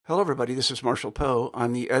Hello, everybody. This is Marshall Poe.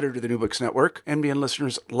 I'm the editor of the New Books Network. NBN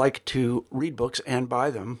listeners like to read books and buy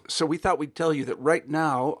them. So we thought we'd tell you that right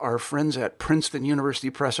now, our friends at Princeton University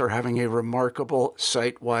Press are having a remarkable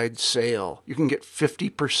site-wide sale. You can get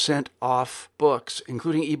 50% off books,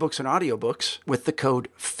 including ebooks and audiobooks, with the code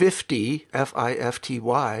 50,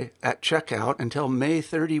 F-I-F-T-Y, at checkout until May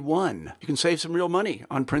 31. You can save some real money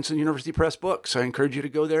on Princeton University Press books. I encourage you to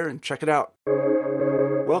go there and check it out.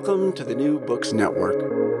 Welcome to the New Books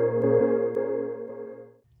Network.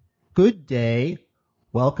 Good day.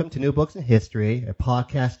 Welcome to New Books in History, a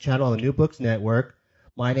podcast channel on the New Books Network.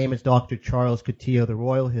 My name is Dr. Charles Coutinho of the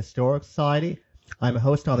Royal Historic Society. I'm a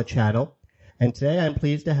host on the channel, and today I'm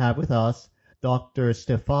pleased to have with us Dr.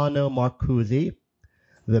 Stefano Marcuzzi,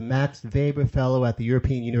 the Max Weber Fellow at the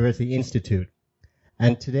European University Institute.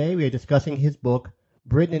 And today we are discussing his book,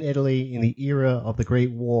 Britain and Italy in the Era of the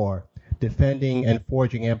Great War, Defending and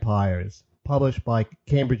Forging Empires, published by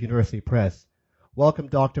Cambridge University Press. Welcome,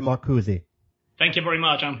 Dr. Marcuzzi. Thank you very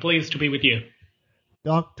much. I'm pleased to be with you.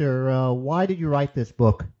 Doctor, why did you write this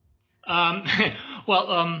book? I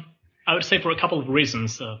would say for a couple of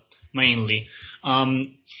reasons, mainly.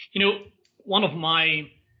 One of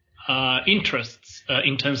my interests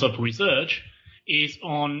in terms of research is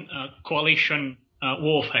on coalition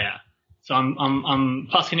warfare. So I'm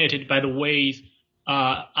fascinated by the ways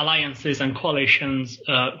alliances and coalitions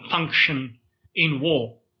function in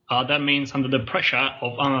war. That means under the pressure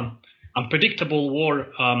of unpredictable war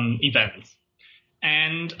events.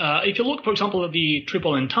 And if you look, for example, at the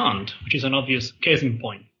Triple Entente, which is an obvious case in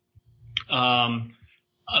point,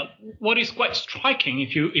 what is quite striking,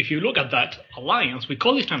 if you look at that alliance, we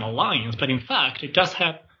call it an alliance, but in fact it does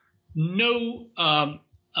have no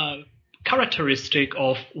characteristic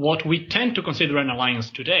of what we tend to consider an alliance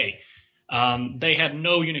today. They had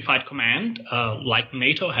no unified command, like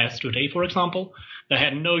NATO has today, for example. They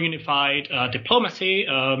had no unified diplomacy,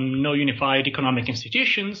 no unified economic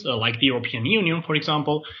institutions, like the European Union, for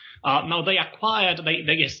example. Now they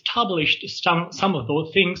established some of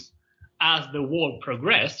those things as the war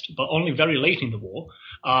progressed, but only very late in the war.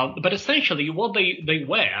 But essentially what they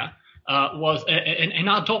were was an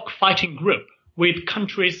ad hoc fighting group with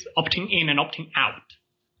countries opting in and opting out.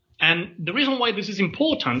 And the reason why this is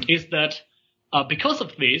important is that because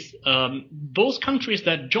of this, those countries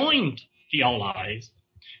that joined the Allies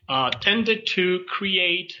tended to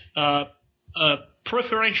create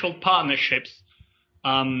preferential partnerships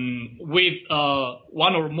with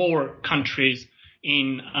one or more countries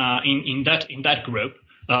in that group,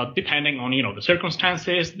 depending on the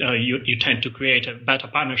circumstances. You tend to create a better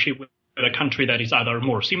partnership with a country that is either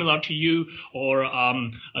more similar to you or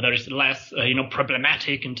that is less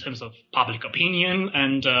problematic in terms of public opinion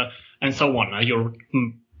and so on. Your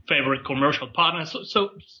favorite commercial partner.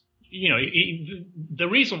 So the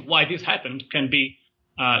reason why this happened can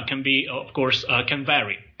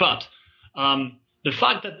vary. But the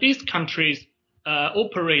fact that these countries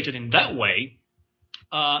operated in that way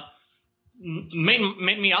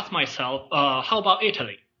made me ask myself, how about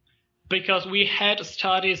Italy? Because we had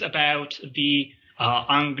studies about the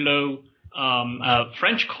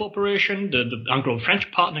Anglo-French cooperation, the Anglo-French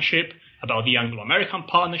partnership, about the Anglo-American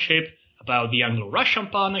partnership, about the Anglo-Russian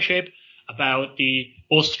partnership, about the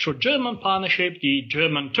Austro-German partnership, the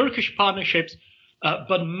German-Turkish partnerships,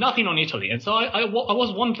 but nothing on Italy. And so I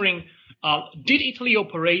was wondering, did Italy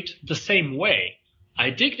operate the same way? I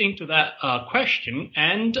digged into that question,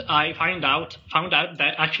 and I found out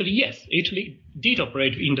that actually, yes, Italy did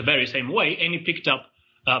operate in the very same way, and it picked up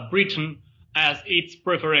Britain as its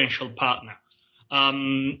preferential partner.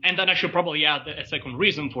 And then I should probably add a second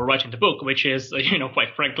reason for writing the book, which is,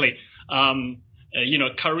 quite frankly,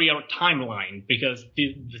 career timeline, because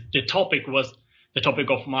the topic was the topic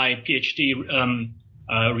of my PhD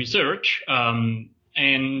research.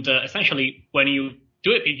 And essentially, when you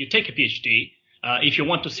take a PhD, if you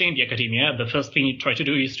want to stay in the academia, the first thing you try to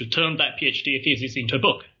do is to turn that PhD thesis into a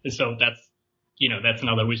book. So that's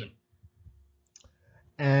another reason.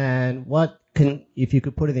 And if you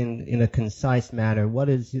could put it in a concise manner, what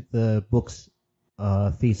is the book's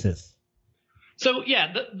thesis? So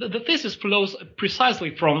yeah, the thesis flows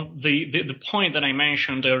precisely from the point that I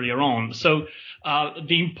mentioned earlier on. So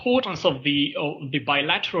the importance of the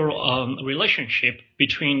bilateral relationship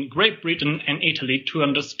between Great Britain and Italy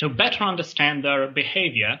to better understand their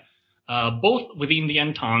behavior, both within the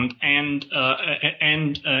Entente and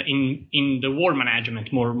in the war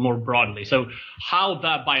management more broadly. So how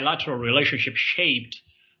that bilateral relationship shaped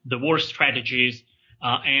the war strategies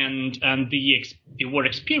and the war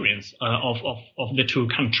experience of the two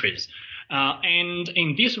countries. And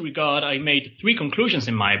in this regard, I made three conclusions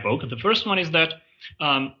in my book. The first one is that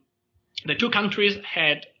the two countries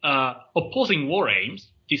had opposing war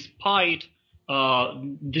aims, despite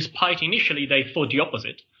initially they thought the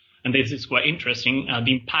opposite. And this is quite interesting,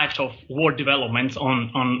 the impact of war developments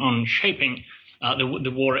on shaping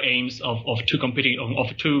the war aims of two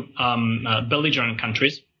belligerent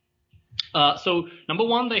countries. So number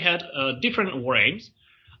one, they had different war aims,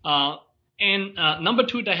 and number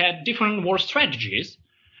two, they had different war strategies,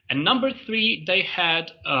 and number three, they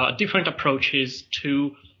had different approaches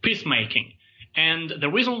to peacemaking. And the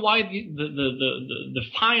reason why the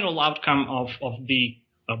final outcome of the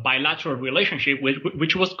bilateral relationship,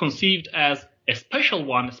 which was conceived as a special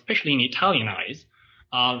one, especially in Italian eyes,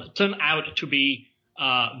 turned out to be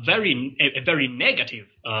a very negative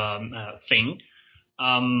thing,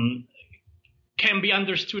 can be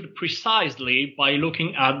understood precisely by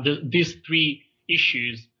looking at these three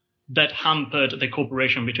issues that hampered the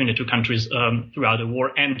cooperation between the two countries throughout the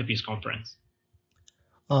war and the peace conference.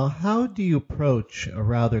 How do you approach a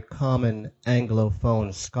rather common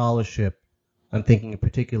Anglophone scholarship? I'm thinking in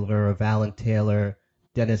particular of Alan Taylor,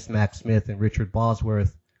 Dennis Mack Smith, and Richard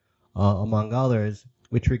Bosworth, among others,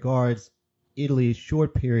 which regards Italy's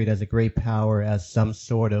short period as a great power as some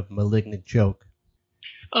sort of malignant joke.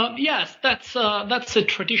 Yes, that's a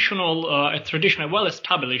traditional,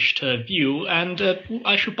 well-established view, and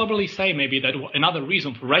I should probably say maybe that another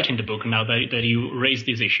reason for writing the book, now that you raised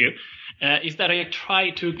this issue, is that I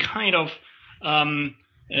try to kind of,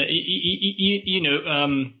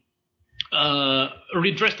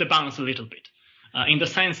 redress the balance a little bit, in the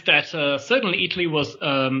sense that certainly Italy was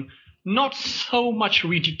not so much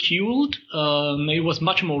ridiculed. It was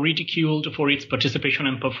much more ridiculed for its participation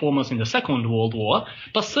and performance in the Second World War,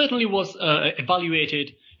 but certainly was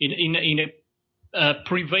evaluated in a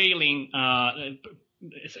prevailing,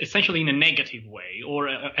 essentially in a negative way, or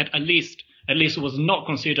at least was not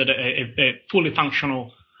considered a fully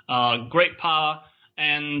functional great power,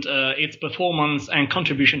 and its performance and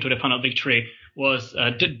contribution to the final victory was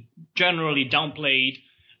generally downplayed.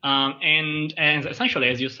 And essentially,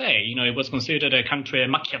 as you say, it was considered a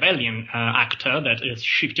Machiavellian actor that is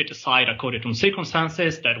shifted aside according to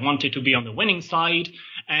circumstances, that wanted to be on the winning side,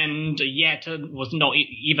 and yet was not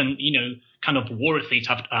even, kind of worth it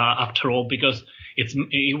after all, because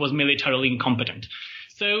it was militarily incompetent.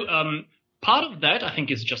 So part of that, I think,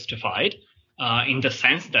 is justified in the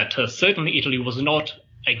sense that certainly Italy was not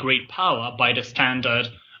a great power by the standard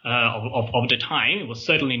of the time. It was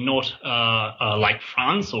certainly not like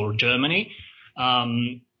France or Germany,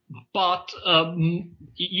 but the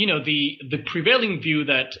prevailing view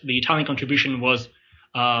that the Italian contribution was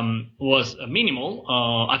minimal,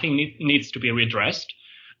 I think needs to be redressed,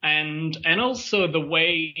 and also the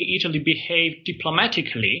way Italy behaved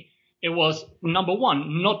diplomatically. It was, number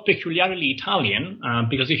one, not peculiarly Italian,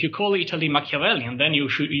 because if you call Italy Machiavellian, then you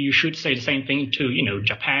should say the same thing to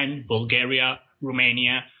Japan, Bulgaria,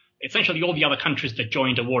 Romania, essentially all the other countries that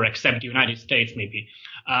joined the war, except the United States maybe,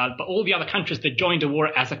 but all the other countries that joined the war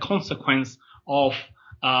as a consequence of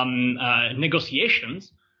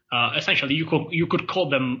negotiations. Essentially, you could call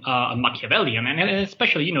them Machiavellian, and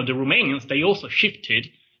especially the Romanians, they also shifted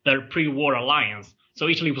their pre-war alliance, so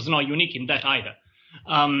Italy was not unique in that either.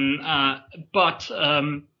 But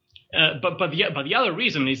the other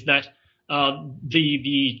reason is that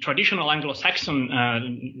the traditional Anglo-Saxon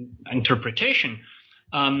interpretation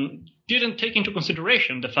didn't take into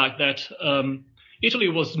consideration the fact that Italy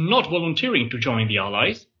was not volunteering to join the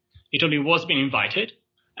Allies. Italy was being invited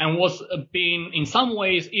and was being, in some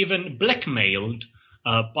ways, even blackmailed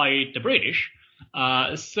by the British.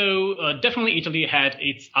 So definitely Italy had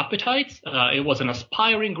its appetites. It was an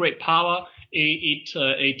aspiring great power.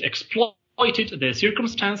 It exploited the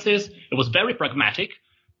circumstances. It was very pragmatic.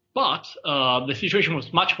 But the situation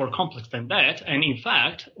was much more complex than that. And in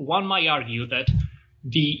fact, one might argue that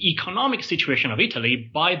the economic situation of Italy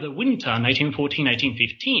by the winter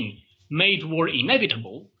 1914-1915 made war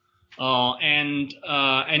inevitable. And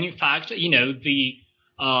in fact, the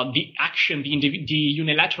action, the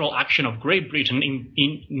unilateral action of Great Britain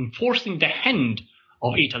in forcing the hand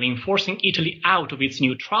of Italy, in forcing Italy out of its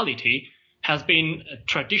neutrality, has been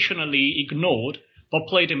traditionally ignored, but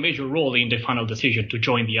played a major role in the final decision to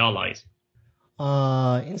join the Allies.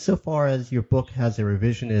 Insofar as your book has a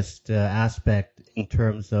revisionist aspect in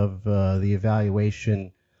terms of the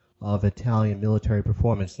evaluation of Italian military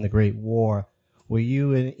performance in the Great War, were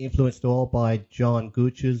you influenced at all by John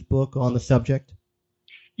Gooch's book on the subject?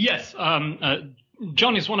 Yes.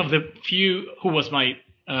 John is one of the few who was my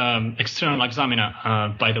external examiner,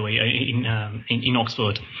 by the way, in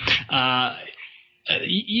Oxford.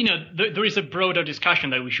 There is a broader discussion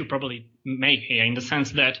that we should probably make here, in the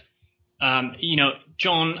sense that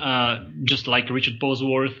John, just like Richard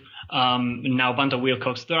Bosworth, now Vanda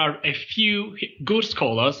Wilcox, there are a few good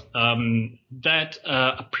scholars that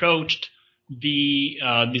approached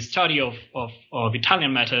the study of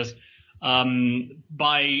Italian matters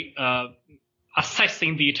by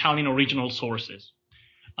assessing the Italian original sources,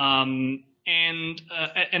 and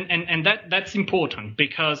that's important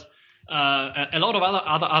because a lot of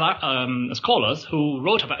other scholars who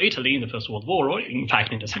wrote about Italy in the First World War, or in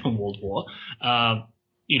fact in the Second World War,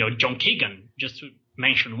 John Keegan, just to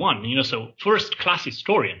mention one, so first-class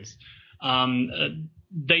historians,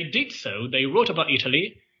 they did so. They wrote about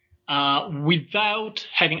Italy without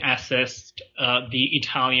having accessed the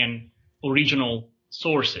Italian original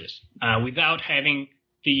sources, without having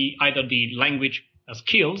either the language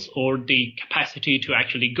skills or the capacity to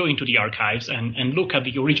actually go into the archives and look at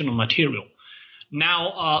the original material.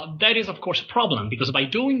 Now, that is, of course, a problem because by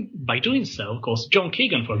doing so, of course, John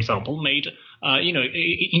Keegan, for example, made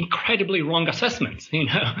incredibly wrong assessments.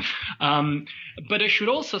 But I should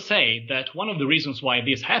also say that one of the reasons why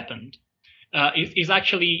this happened is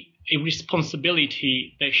actually a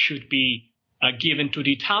responsibility that should be given to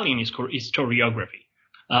the Italian historiography.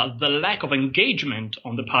 The lack of engagement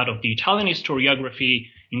on the part of the Italian historiography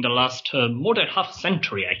in the last more than half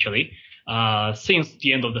century, actually, since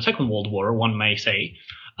the end of the Second World War, one may say,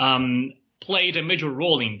 played a major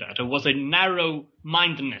role in that. It was a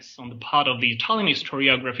narrow-mindedness on the part of the Italian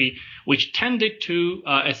historiography, which tended to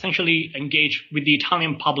essentially engage with the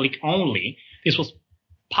Italian public only. This was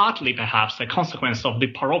partly, perhaps, a consequence of the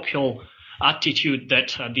parochial attitude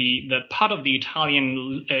that the part of the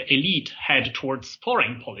Italian elite had towards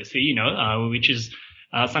foreign policy, which is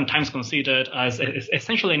sometimes considered as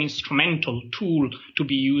essentially an instrumental tool to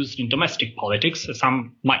be used in domestic politics.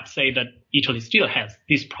 Some might say that Italy still has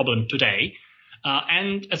this problem today.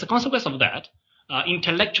 And as a consequence of that,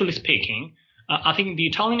 intellectually speaking, I think the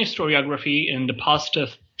Italian historiography in the past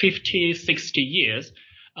 50, 60 years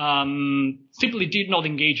simply did not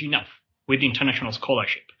engage enough with international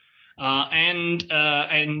scholarship. And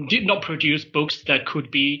did not produce books that could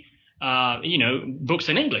be, books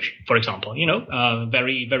in English, for example,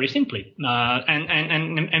 very, very simply.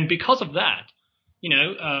 And because of that,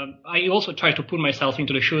 I also try to put myself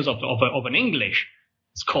into the shoes of an English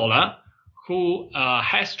scholar who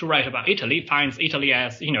has to write about Italy, finds Italy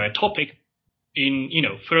as, a topic in,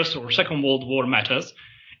 First or Second World War matters.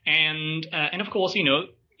 And of course,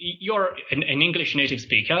 you're an English native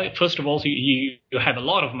speaker. First of all, you have a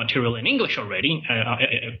lot of material in English already,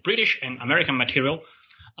 British and American material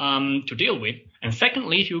to deal with. And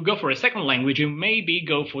secondly, if you go for a second language, you maybe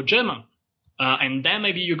go for German. And then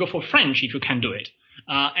maybe you go for French if you can do it.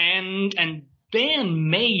 And then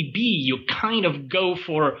maybe you kind of go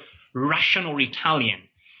for Russian or Italian.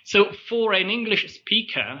 So for an English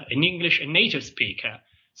speaker, a native speaker,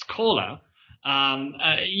 scholar,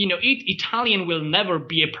 Italian will never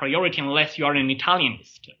be a priority unless you are an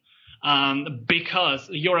Italianist, because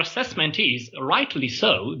your assessment is, rightly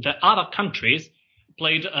so, that other countries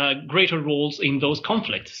played greater roles in those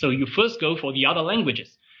conflicts. So you first go for the other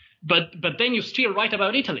languages, but then you still write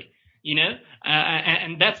about Italy,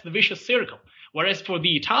 and that's the vicious circle. Whereas for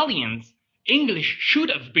the Italians, English should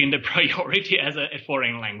have been the priority as a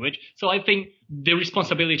foreign language. So I think the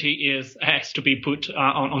responsibility has to be put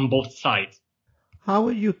on both sides. How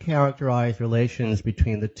would you characterize relations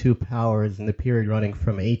between the two powers in the period running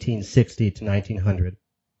from 1860 to 1900?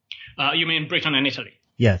 You mean Britain and Italy?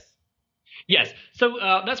 Yes. Yes. So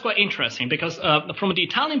that's quite interesting because from the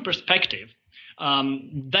Italian perspective,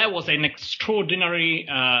 there was an extraordinary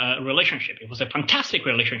relationship. It was a fantastic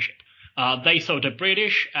relationship. They saw the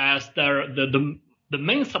British as the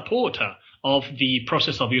main supporter of the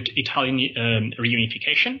process of Italian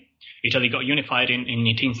reunification. Italy got unified in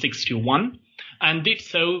 1861. And did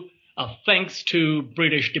so thanks to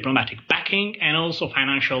British diplomatic backing and also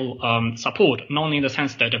financial support, not only in the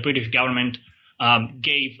sense that the British government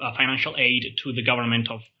gave financial aid to the government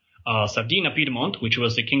of Sardinia Piedmont, which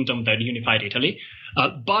was the kingdom that unified Italy,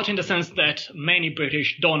 but in the sense that many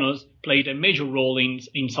British donors played a major role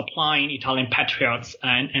in supplying Italian patriots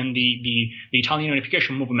and the Italian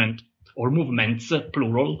unification movement, or movements,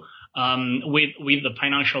 plural, with the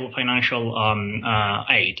financial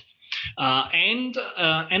aid. And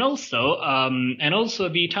also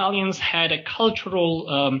the Italians had a cultural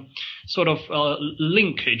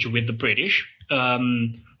linkage with the British,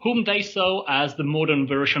 whom they saw as the modern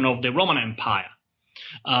version of the Roman Empire,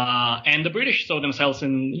 and the British saw themselves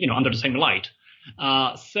under the same light.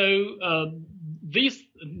 So this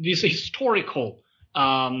historical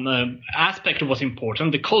aspect was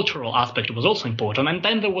important. The cultural aspect was also important, and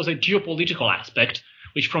then there was a geopolitical aspect,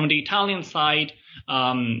 which from the Italian side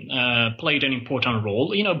played an important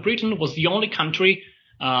role. Britain was the only country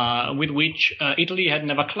with which Italy had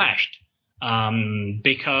never clashed.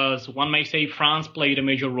 Because one may say France played a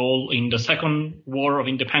major role in the Second War of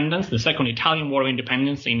Independence, the Second Italian War of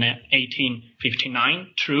Independence in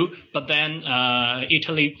 1859, true, but then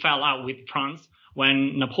Italy fell out with France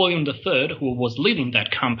when Napoleon III, who was leading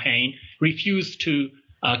that campaign, refused to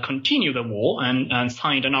continue the war and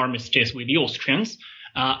signed an armistice with the Austrians,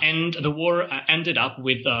 and the war ended up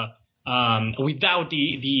with without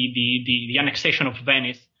the annexation of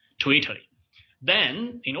Venice to Italy.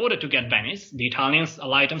 Then, in order to get Venice, the Italians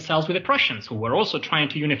allied themselves with the Prussians, who were also trying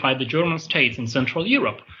to unify the German states in Central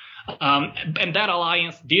Europe. And that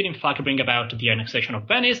alliance did, in fact, bring about the annexation of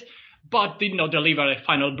Venice, but did not deliver a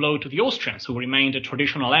final blow to the Austrians, who remained a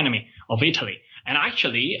traditional enemy of Italy. And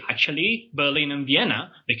actually, Berlin and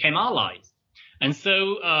Vienna became allies. And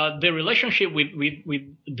so the relationship with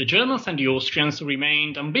the Germans and the Austrians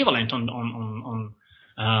remained ambivalent on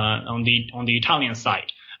the Italian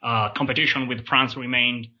side. Competition with France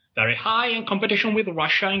remained very high, and competition with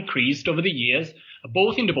Russia increased over the years,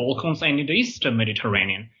 both in the Balkans and in the Eastern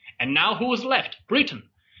Mediterranean. And now who was left? Britain.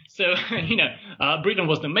 So, Britain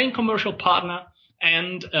was the main commercial partner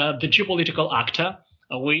and the geopolitical actor,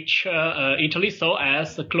 which Italy saw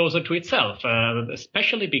as closer to itself,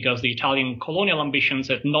 especially because the Italian colonial ambitions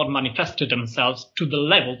had not manifested themselves to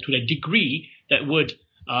the degree that would,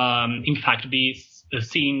 in fact, be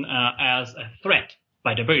seen as a threat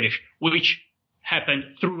by the British, which happened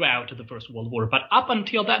throughout the First World War. But up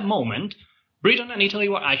until that moment, Britain and Italy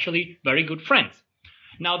were actually very good friends.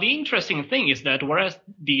 Now, the interesting thing is that whereas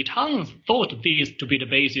the Italians thought this to be the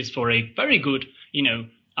basis for a very good,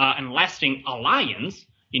 and lasting alliance,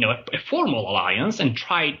 a formal alliance, and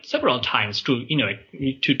tried several times to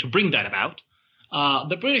bring that about,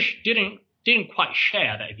 the British didn't quite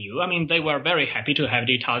share that view. I mean, they were very happy to have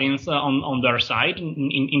the Italians on their side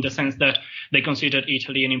in the sense that they considered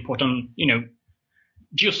Italy an important,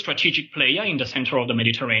 geostrategic player in the center of the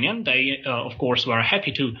Mediterranean. They, of course, were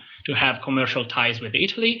happy to have commercial ties with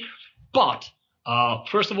Italy. But,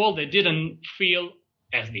 first of all, they didn't feel,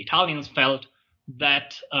 as the Italians felt,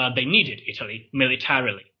 that they needed Italy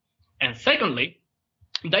militarily. And secondly,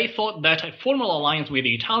 they thought that a formal alliance with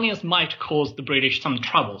the Italians might cause the British some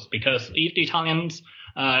troubles, because if the Italians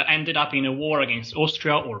ended up in a war against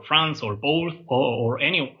Austria or France or both or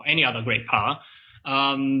any other great power,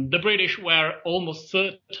 the British were almost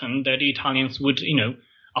certain that the Italians would,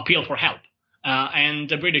 appeal for help. And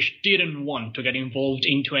the British didn't want to get involved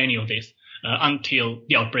into any of this until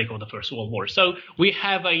the outbreak of the First World War. So we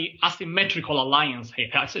have a asymmetrical alliance here,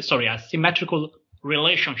 asymmetrical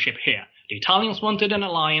relationship here. The Italians wanted an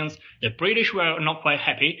alliance, the British were not quite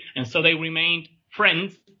happy, and so they remained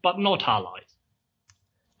friends, but not allies.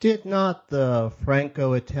 Did not the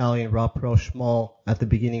Franco-Italian rapprochement at the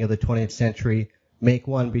beginning of the 20th century make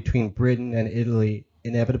one between Britain and Italy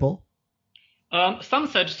inevitable? Some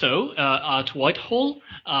said so at Whitehall.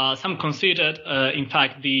 Some considered, in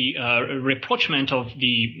fact, the rapprochement of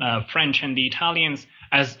the French and the Italians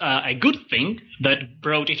as a good thing that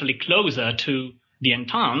brought Italy closer to the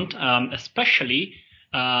Entente, especially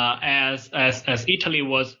as Italy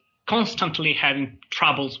was constantly having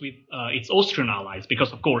troubles with its Austrian allies,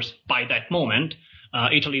 because, of course, by that moment,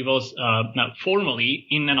 Italy was formally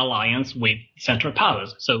in an alliance with Central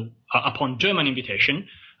Powers. So upon German invitation,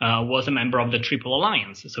 was a member of the Triple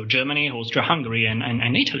Alliance. So Germany, Austria-Hungary,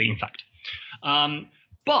 and Italy, in fact.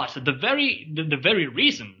 But the very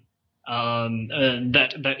reason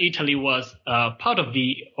that Italy was part of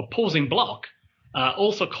the opposing bloc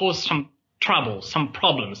also caused some trouble, some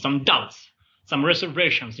problems, some doubts, some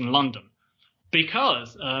reservations in London,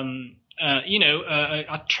 because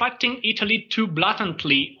attracting Italy too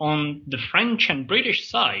blatantly on the French and British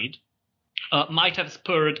side might have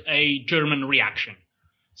spurred a German reaction.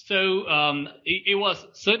 So it was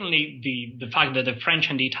certainly the fact that the French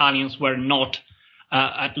and the Italians were not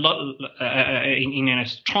in a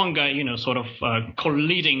stronger, sort of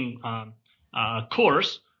co-leading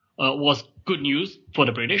course was good news for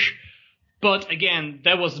the British. But again,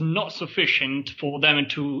 that was not sufficient for them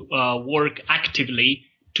to work actively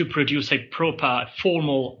to produce a proper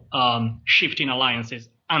formal shift in alliances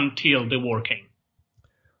until the war came.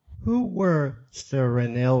 Who were Sir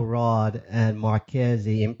René Rod and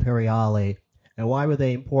Marchesi Imperiali, and why were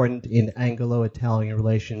they important in Anglo-Italian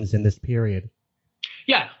relations in this period?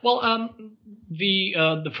 Yeah, well,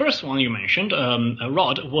 the first one you mentioned,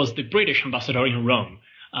 Rod, was the British ambassador in Rome,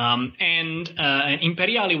 and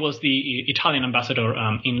Imperiali was the Italian ambassador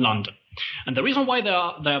in London. And the reason why they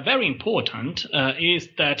are very important is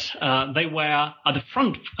that they were at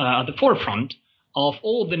the forefront of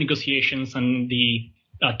all the negotiations and the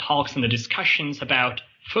talks and the discussions about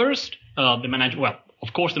first the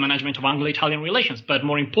management of Anglo-Italian relations, but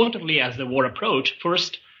more importantly, as the war approached,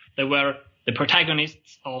 first they were the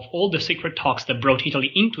protagonists of all the secret talks that brought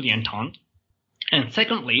Italy into the Entente, and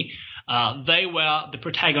secondly, they were the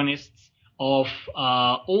protagonists of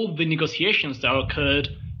all the negotiations that occurred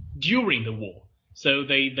during the war. So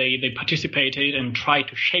they participated and tried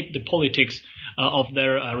to shape the politics of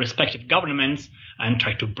their respective governments and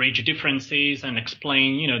tried to bridge differences and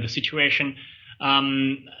explain, the situation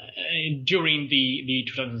during the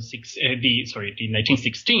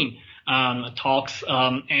 1916 talks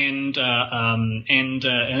and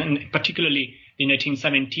particularly the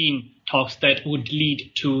 1917 talks that would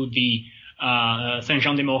lead to the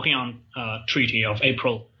Saint-Jean-de-Maurienne Treaty of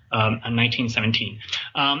April 1917.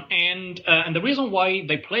 And the reason why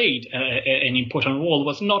they played an important role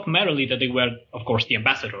was not merely that they were, of course, the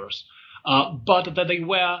ambassadors, but that they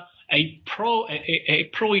were a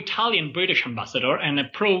pro-Italian British ambassador and a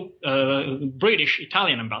pro-British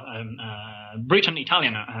Italian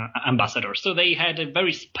Britain-Italian ambassador. So they had a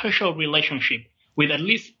very special relationship with at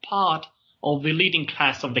least part of the leading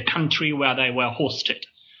class of the country where they were hosted.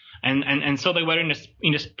 And so they were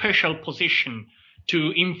in a special position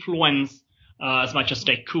to influence as much as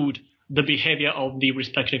they could the behavior of the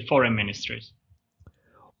respective foreign ministries.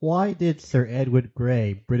 Why did Sir Edward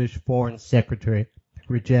Grey, British Foreign Secretary,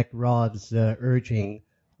 reject Rod's urging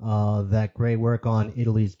that Grey work on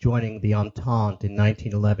Italy's joining the Entente in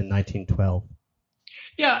 1911-1912?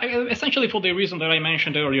 Yeah, essentially for the reason that I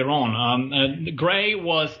mentioned earlier on. Grey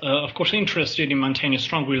was, of course, interested in maintaining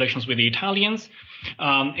strong relations with the Italians.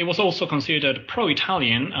 It was also considered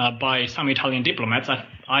pro-Italian by some Italian diplomats.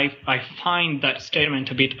 I find that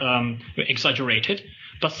statement a bit exaggerated,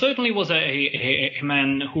 but certainly was a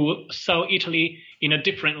man who saw Italy in a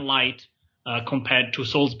different light compared to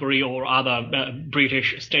Salisbury or other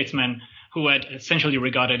British statesmen who had essentially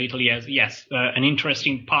regarded Italy as, yes, an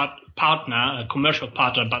interesting partner, a commercial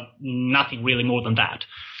partner, but nothing really more than that.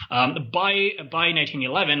 By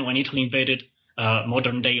 1911, when Italy invaded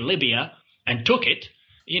modern-day Libya and took it,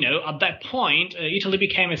 at that point, Italy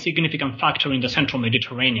became a significant factor in the central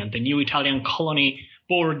Mediterranean. The new Italian colony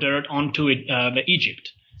bordered onto Egypt.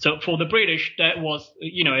 So for the British, that was,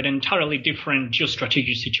 an entirely different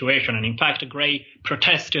geostrategic situation. And in fact, Grey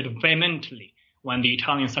protested vehemently when the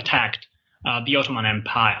Italians attacked the Ottoman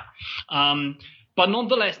Empire. But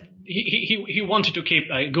nonetheless, he wanted to keep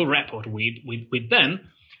a good rapport with them.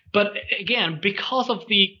 But again, because of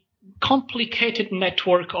the complicated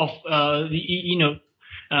network of,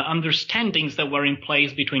 understandings that were in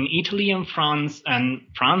place between Italy and France and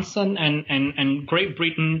Great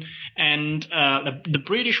Britain, and the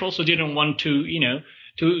British also didn't want to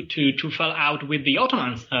fall out with the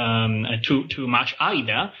Ottomans too much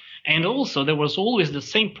either. And also there was always the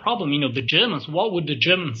same problem, the Germans. What would the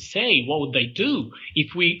Germans say? What would they do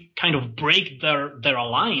if we kind of break their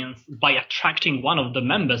alliance by attracting one of the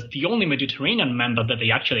members, the only Mediterranean member that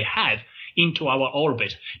they actually had, into our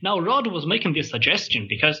orbit? Now, Rod was making this suggestion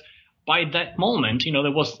because by that moment,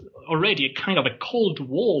 there was already a kind of a Cold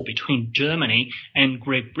War between Germany and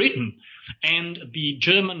Great Britain. And the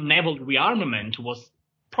German naval rearmament was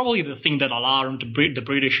probably the thing that alarmed the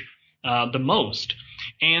British the most.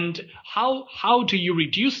 And how do you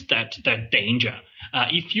reduce that danger?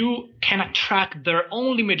 If you can attract their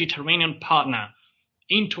only Mediterranean partner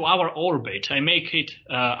into our orbit and make it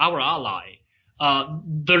our ally,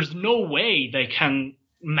 there's no way they can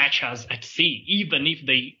match us at sea, even if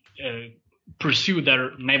they pursue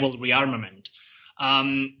their naval rearmament.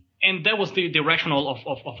 And that was the rationale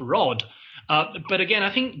of Rod. But again,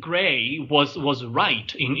 I think Grey was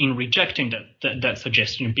right in rejecting that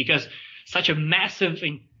suggestion, because such a massive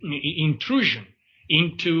intrusion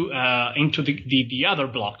into the other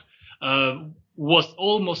bloc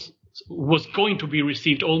was going to be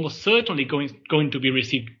received, almost certainly going to be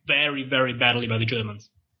received very, very badly by the Germans.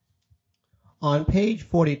 On page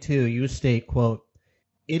 42, you state, quote,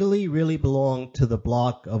 "Italy really belonged to the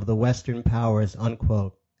bloc of the Western powers,"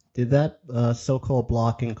 unquote. Did that so-called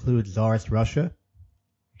bloc include Tsarist Russia?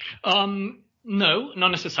 No,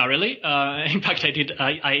 not necessarily. In fact,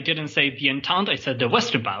 I didn't say the Entente, I said the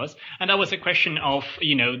Western powers. And that was a question of,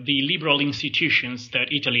 the liberal institutions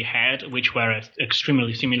that Italy had, which were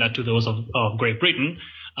extremely similar to those of Great Britain,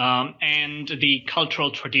 and the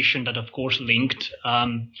cultural tradition that, of course, linked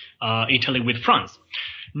Italy with France.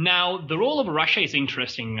 Now, the role of Russia is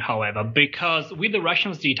interesting, however, because with the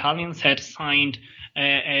Russians, the Italians had signed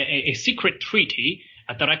a secret treaty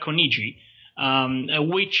at Racconigi,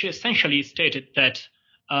 which essentially stated that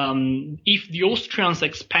if the Austrians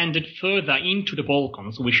expanded further into the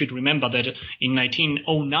Balkans, we should remember that in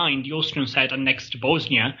 1909 the Austrians had annexed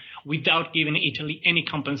Bosnia without giving Italy any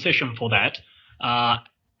compensation for that,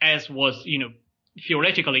 as was,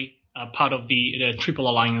 theoretically part of the Triple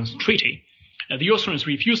Alliance Treaty. The Austrians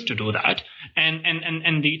refused to do that,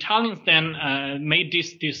 and the Italians then made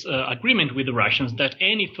this agreement with the Russians that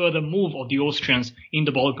any further move of the Austrians in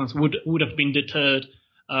the Balkans would have been deterred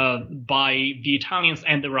by the Italians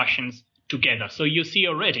and the Russians together. So you see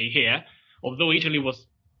already here, although Italy was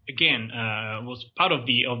part of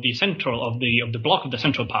the bloc of the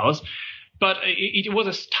Central Powers, but it was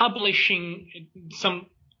establishing some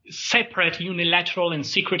separate unilateral and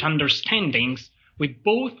secret understandings with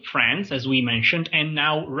both France, as we mentioned, and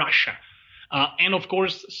now Russia. And of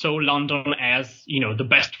course, so London as, the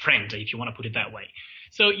best friend, if you want to put it that way.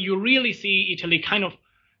 So you really see Italy kind of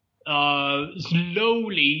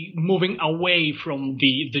slowly moving away from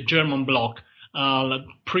the German bloc,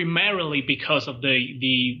 primarily because of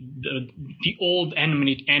the old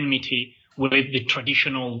enmity with the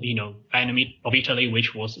traditional, enemy of Italy,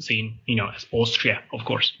 which was seen, as Austria, of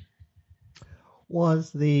course.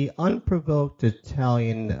 Was the unprovoked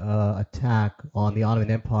Italian attack on the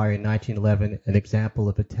Ottoman Empire in 1911 an example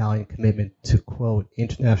of Italian commitment to, quote,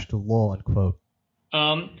 international law, unquote?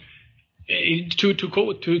 Can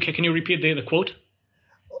you repeat the quote?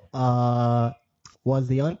 Was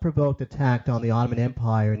the unprovoked attack on the Ottoman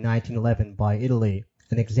Empire in 1911 by Italy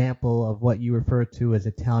an example of what you refer to as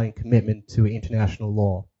Italian commitment to international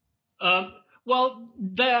law? Well,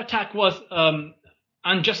 the attack was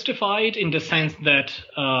unjustified in the sense that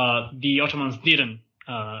the Ottomans didn't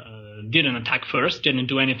attack first, didn't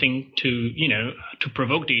do anything to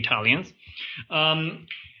provoke the Italians.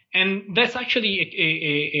 And that's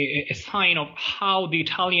actually a sign of how the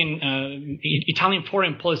Italian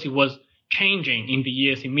foreign policy was changing in the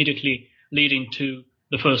years immediately leading to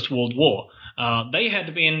the First World War. They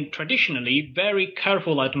had been traditionally very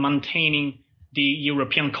careful at maintaining the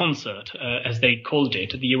European concert, as they called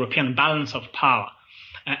it, the European balance of power.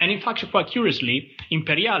 And in fact, quite curiously,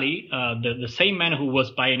 Imperiali, the same man who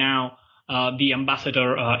was by now the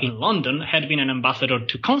ambassador in London, had been an ambassador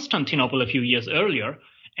to Constantinople a few years earlier.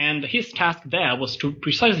 And his task there was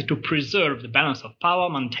precisely to preserve the balance of power,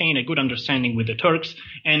 maintain a good understanding with the Turks,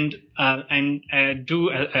 and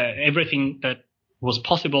do everything that was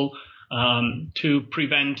possible to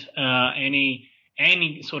prevent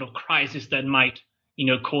any sort of crisis that might,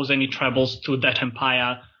 cause any troubles to that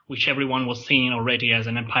empire, which everyone was seeing already as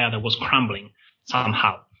an empire that was crumbling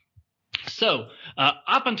somehow. So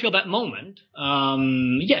up until that moment,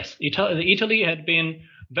 yes, Italy had been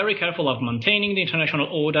very careful of maintaining the international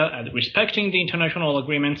order and respecting the international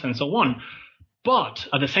agreements and so on. But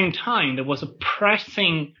at the same time, there was a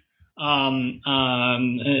pressing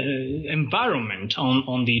environment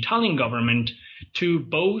on the Italian government to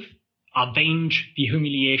both avenge the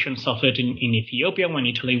humiliation suffered in Ethiopia when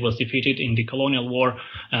Italy was defeated in the colonial war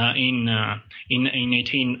in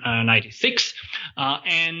 1896,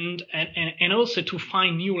 and also to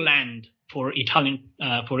find new land for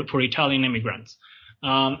Italian immigrants.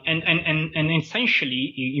 And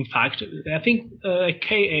essentially, in fact, I think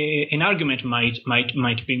an argument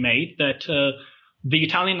might be made that the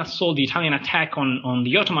Italian assault, the Italian attack on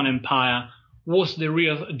the Ottoman Empire was the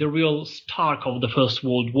real start of the First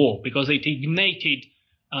World War, because it ignited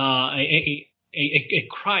a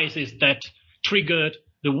crisis that triggered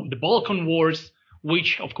the Balkan Wars,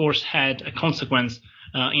 which of course had a consequence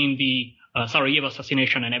in the Sarajevo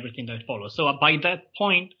assassination and everything that followed. So by that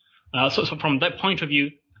point. So from that point of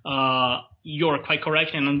view, you're quite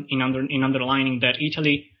correct in underlining that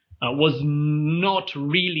Italy was not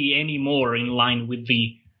really anymore in line with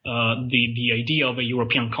the idea of a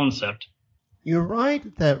European concept. You're right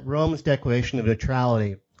that Rome's declaration of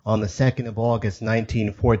neutrality on the 2nd of August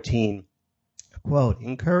 1914, quote,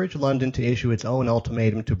 encouraged London to issue its own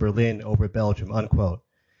ultimatum to Berlin over Belgium, unquote.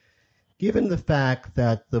 Given the fact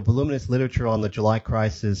that the voluminous literature on the July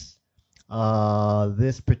crisis,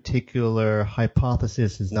 this particular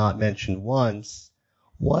hypothesis is not mentioned once,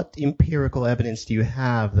 what empirical evidence do you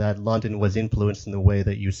have that London was influenced in the way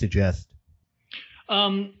that you suggest?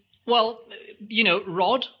 Well,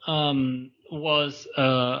 Rod was,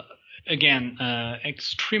 again,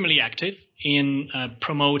 extremely active in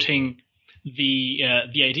promoting the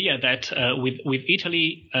idea that with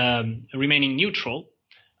Italy remaining neutral,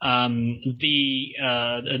 the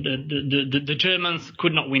Germans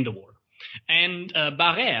could not win the war. And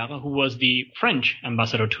Barrère, who was the French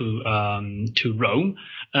ambassador to Rome,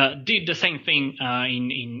 did the same thing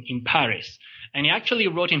in Paris. And he actually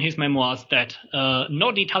wrote in his memoirs that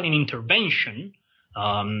not the Italian intervention,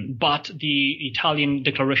 but the Italian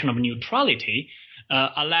declaration of neutrality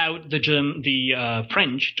allowed the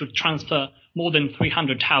French to transfer more than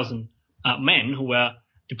 300,000 men who were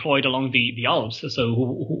deployed along the Alps, so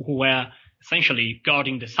who were essentially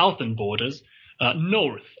guarding the southern borders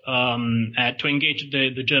north to engage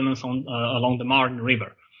the Germans along the Marne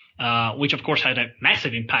River, which of course had a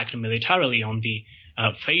massive impact militarily on the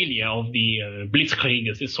failure of the Blitzkrieg,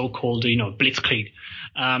 as it's so-called, Blitzkrieg.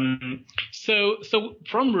 So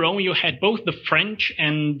from Rome, you had both the French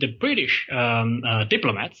and the British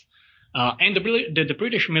diplomats and the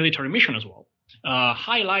British military mission as well,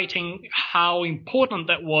 highlighting how important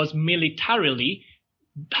that was militarily,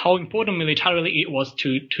 it was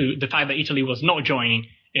to the fact that Italy was not joining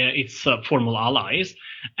its formal allies,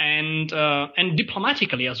 and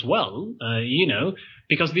diplomatically as well,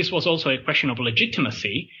 because this was also a question of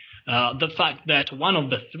legitimacy. The fact that one of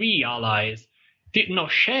the three allies did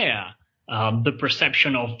not share the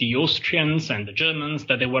perception of the Austrians and the Germans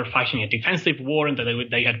that they were fighting a defensive war and that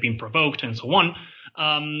they had been provoked and so on,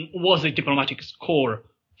 was a diplomatic score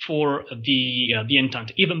for the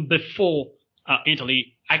Entente, even before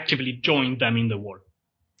Italy actively joined them in the war.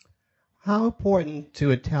 How important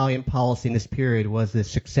to Italian policy in this period was the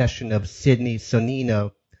succession of Sidney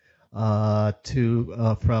Sonnino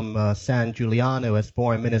from San Giuliano as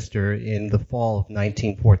foreign minister in the fall of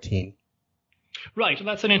 1914? Right,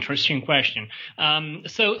 that's an interesting question.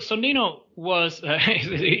 So Sonnino was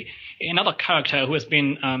another character who has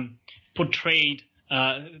been portrayed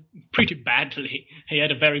pretty badly. He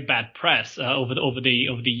had a very bad press over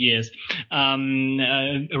the years.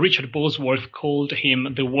 Richard Bosworth called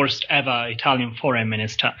him the worst ever Italian foreign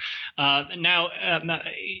minister.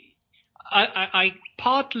 I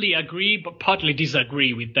partly agree, but partly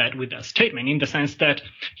disagree with that statement, in the sense that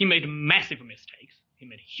he made massive mistakes. He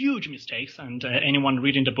made huge mistakes, and anyone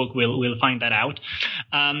reading the book will find that out.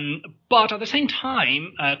 But at the same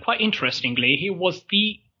time, quite interestingly, he was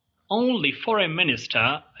the only foreign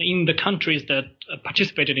minister in the countries that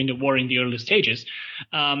participated in the war in the early stages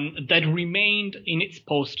that remained in its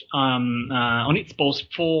post on its post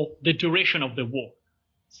for the duration of the war.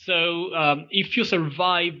 So if you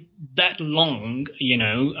survive that long,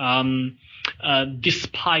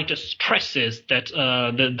 despite the stresses that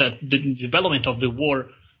the development of the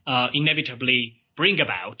war inevitably bring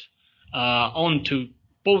about onto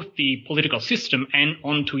both the political system and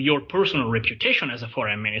onto your personal reputation as a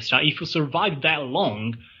foreign minister, if you survive that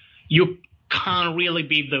long, you can't really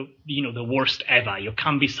be the worst ever. You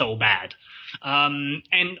can't be so bad.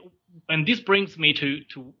 And this brings me to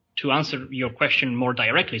answer your question more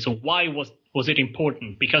directly. So why was it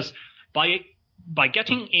important? Because by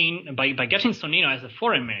getting Sonnino as a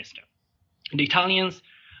foreign minister, the Italians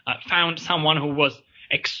found someone who was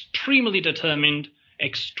extremely determined,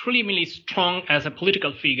 extremely strong as a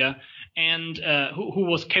political figure, and who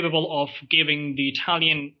was capable of giving the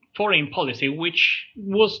Italian foreign policy, which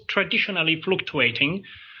was traditionally fluctuating,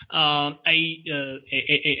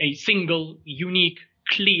 a single, unique,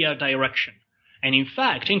 clear direction. And in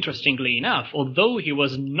fact, interestingly enough, although he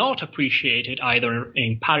was not appreciated either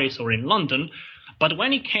in Paris or in London, but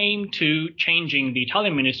when it came to changing the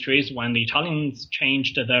Italian ministries, when the Italians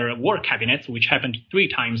changed their war cabinets, which happened 3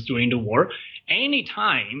 times during the war,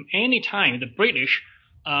 anytime the British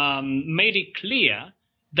made it clear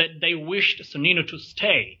that they wished Sonnino to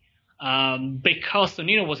stay, because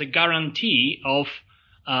Sonnino was a guarantee of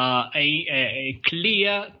a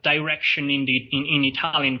clear direction in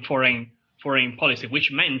Italian foreign policy,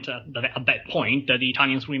 which meant that at that point that the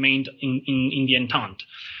Italians remained in the Entente.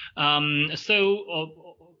 So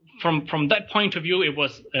from that point of view, it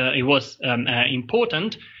was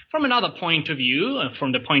important. From another point of view,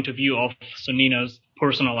 from the point of view of Sonnino's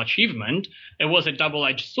personal achievement, it was a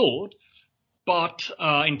double-edged sword. But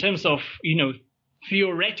in terms of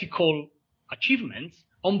theoretical achievements,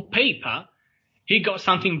 on paper, he got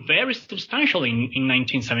something very substantial in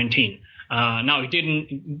 1917. Now, he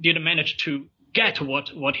didn't manage to get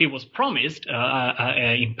what he was promised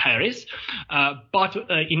in Paris, but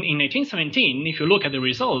in 1817, if you look at the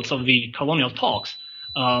results of the colonial talks,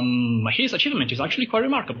 his achievement is actually quite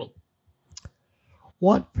remarkable.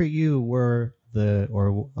 What for you were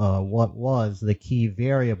what was the key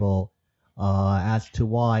variable as to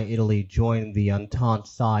why Italy joined the Entente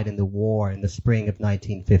side in the war in the spring of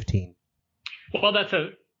 1915? Well, that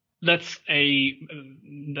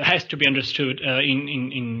has to be understood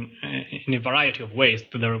in a variety of ways.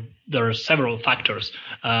 There are several factors.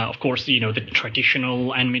 Of course, the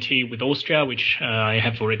traditional enmity with Austria, which I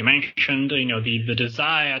have already mentioned. The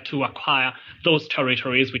desire to acquire those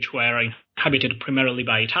territories which were in inhabited primarily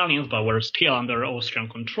by Italians, but were still under Austrian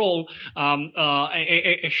control,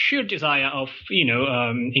 a sheer desire of,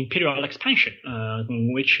 imperial expansion,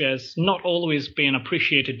 which has not always been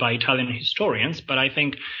appreciated by Italian historians. But I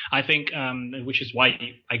think, which is why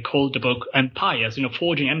I called the book Empires,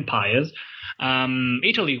 Forging Empires.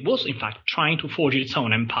 Italy was, in fact, trying to forge its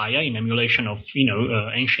own empire in emulation of,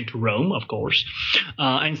 ancient Rome, of course.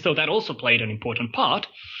 And so that also played an important part.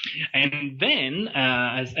 And then,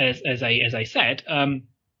 as I said,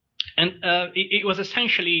 it was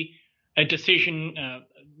essentially a decision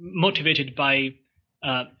motivated by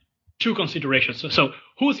two considerations. So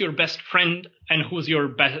who's your best friend and who's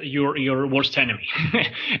your worst enemy?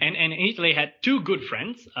 and Italy had two good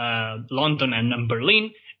friends, London and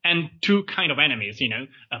Berlin, and two kind of enemies,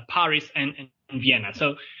 Paris and Vienna.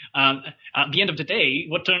 So at the end of the day,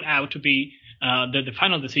 what turned out to be the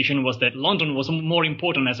final decision was that London was more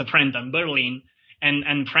important as a friend than Berlin,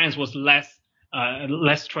 and France was less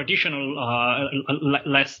traditional,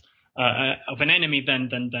 less of an enemy than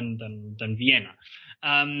Vienna.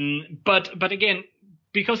 But again,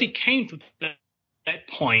 because it came to that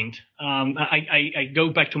point, I go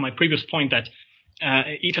back to my previous point that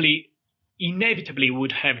Italy inevitably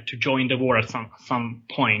would have to join the war at some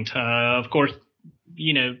point. Of course,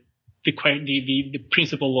 the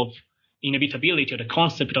principle of inevitability, or the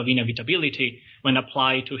concept of inevitability, when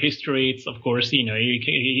applied to history, it's of course,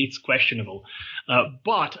 it's questionable.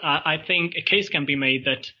 But I think a case can be made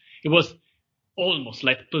that it was almost,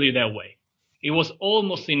 let's put it that way, it was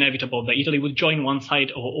almost inevitable that Italy would join one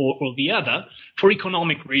side or the other for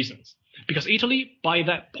economic reasons. Because Italy, by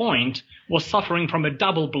that point, was suffering from a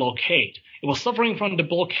double blockade. It was suffering from the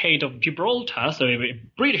blockade of Gibraltar, so a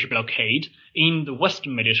British blockade in the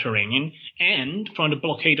Western Mediterranean, and from the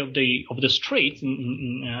blockade of the Straits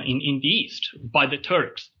in the east by the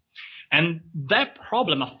Turks. And that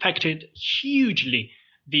problem affected hugely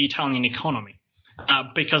the Italian economy,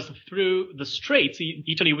 because through the Straits,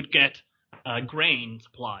 Italy would get grain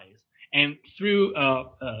supplies, and through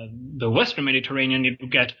the Western Mediterranean, it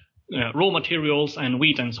would get raw materials and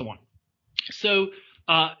wheat and so on. So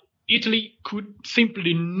Italy could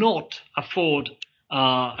simply not afford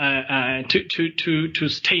to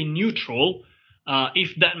stay neutral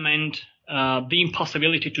if that meant the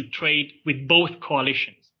impossibility to trade with both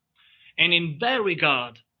coalitions. And in that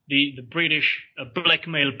regard, the British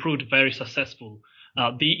blackmail proved very successful.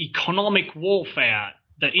 The economic warfare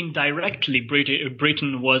that indirectly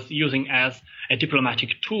Britain was using as a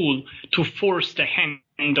diplomatic tool to force the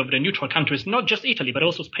hand of the neutral countries, not just Italy, but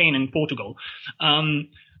also Spain and Portugal,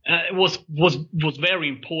 was very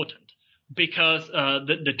important, because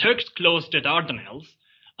the Turks closed the Dardanelles,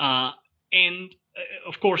 and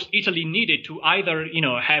of course Italy needed to either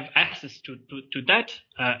have access to that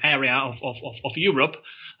area of Europe,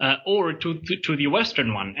 or to the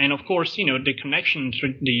Western one. And of course, the connections,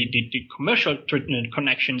 the commercial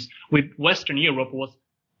connections with Western Europe was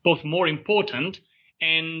both more important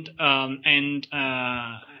and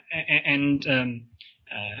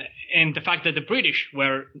the fact that the British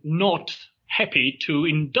were not happy to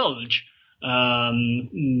indulge on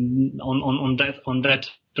that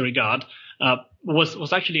regard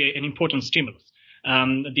was actually an important stimulus.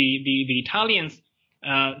 The Italians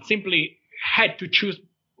simply had to choose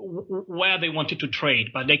where they wanted to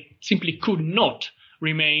trade, but they simply could not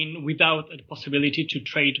remain without the possibility to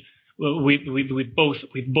trade with both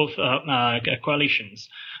coalitions,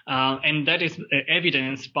 and that is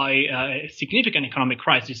evidenced by a significant economic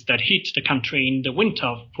crisis that hit the country in the winter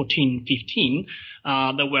of 14-15.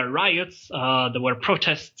 There were riots, there were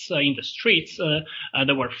protests in the streets,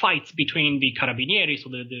 there were fights between the carabinieri, so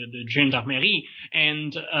the gendarmerie,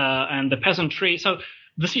 and the peasantry. So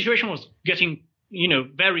the situation was getting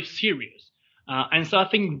very serious, and so I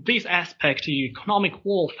think this aspect, the economic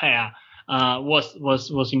warfare,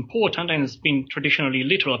 was important and has been traditionally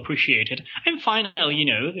little appreciated. And finally,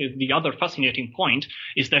 the other fascinating point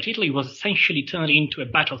is that Italy was essentially turned into a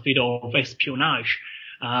battlefield of espionage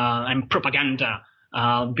and propaganda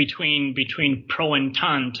between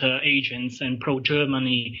pro-Entente agents and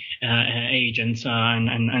pro-Germany agents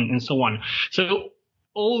and so on. So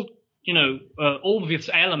all these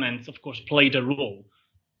elements, of course, played a role.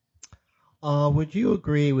 Would you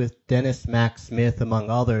agree with Dennis Mack Smith, among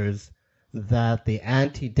others, that the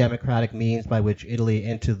anti-democratic means by which Italy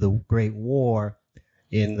entered the Great War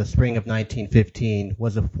in the spring of 1915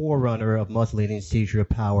 was a forerunner of Mussolini's seizure of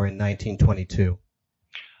power in 1922?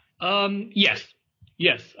 Yes.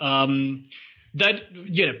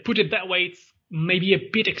 Put it that way, it's maybe a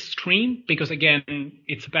bit extreme, because again,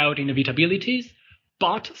 it's about inevitabilities,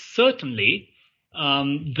 but certainly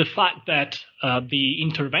the fact that the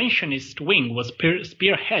interventionist wing was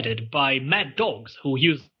spearheaded by mad dogs who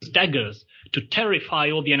used daggers to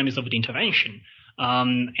terrify all the enemies of the intervention.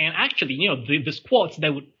 And actually, the squads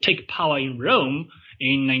that would take power in Rome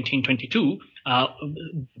in 1922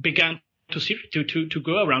 began to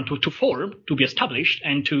go around, to form, to be established,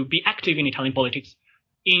 and to be active in Italian politics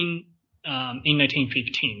in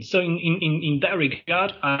 1915. So in that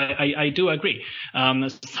regard, I do agree.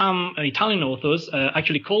 Some Italian authors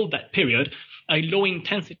actually called that period a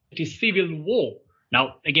low-intensity civil war.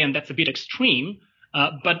 Now, again, that's a bit extreme,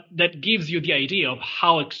 but that gives you the idea of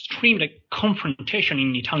how extreme the confrontation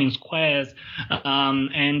in Italian squares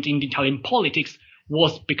and in Italian politics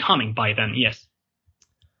was becoming by then, yes.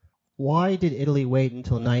 Why did Italy wait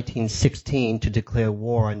until 1916 to declare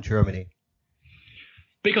war on Germany?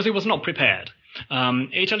 Because it was not prepared.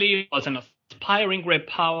 Italy was an aspiring great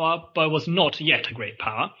power, but was not yet a great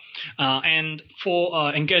power. And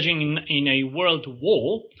for engaging in a world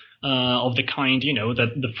war of the kind,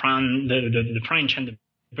 that the French and the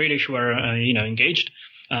British were, engaged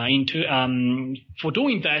into, for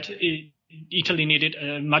doing that, Italy needed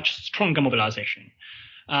a much stronger mobilization.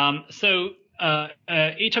 So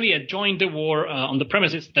Italy had joined the war on the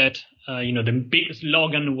premises that, the big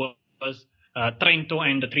slogan was Trento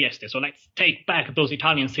and Trieste. So let's take back those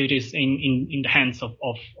Italian cities in the hands of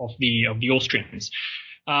the Austrians.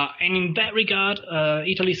 And in that regard,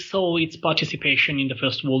 Italy saw its participation in the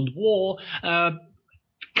First World War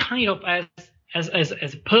kind of as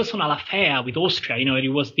a personal affair with Austria. It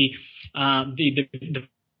was the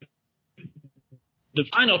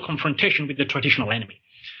final confrontation with the traditional enemy.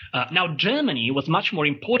 Now, Germany was much more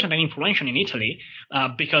important and influential in Italy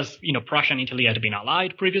because, Prussia and Italy had been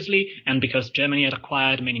allied previously, and because Germany had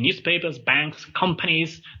acquired many newspapers, banks,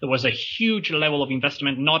 companies. There was a huge level of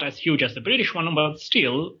investment, not as huge as the British one, but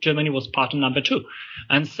still, Germany was partner number two.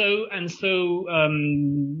 And so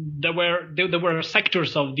there were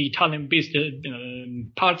sectors of the Italian business,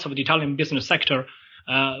 parts of the Italian business sector,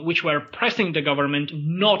 which were pressing the government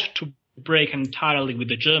not to break entirely with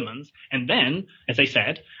the Germans. And then, as I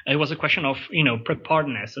said, it was a question of,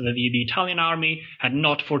 preparedness. The Italian army had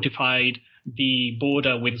not fortified the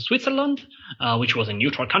border with Switzerland, which was a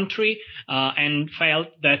neutral country, and felt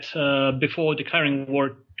that before declaring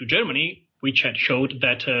war to Germany, which had showed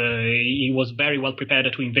that he was very well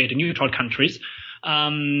prepared to invade the neutral countries,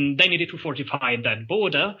 they needed to fortify that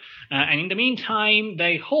border. And in the meantime,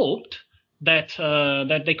 they hoped that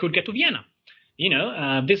they could get to Vienna.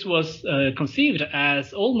 This was conceived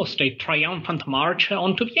as almost a triumphant march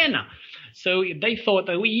onto Vienna. So they thought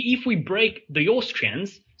that if we break the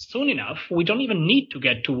Austrians soon enough, we don't even need to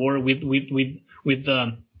get to war with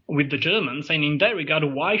the Germans. And in that regard,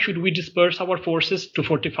 why should we disperse our forces to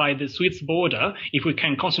fortify the Swiss border if we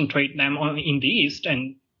can concentrate them in the east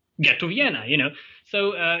and get to Vienna?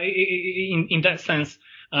 So in that sense,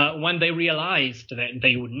 when they realized that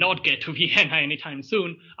they would not get to Vienna anytime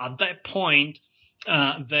soon, at that point,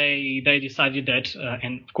 they decided that,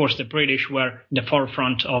 and of course the British were in the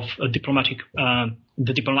forefront of the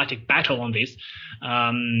diplomatic battle on this.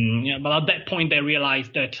 But at that point they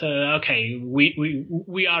realized that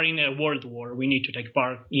we are in a world war. We need to take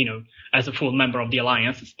part, as a full member of the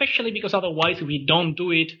alliance, especially because otherwise, if we don't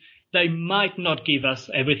do it, they might not give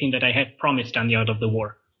us everything that they had promised at the end of the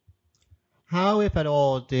war. How, if at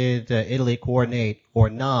all, did Italy coordinate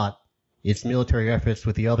or not its military efforts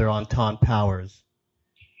with the other Entente powers?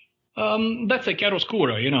 That's a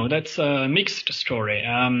chiaroscuro, that's a mixed story.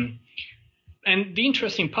 And the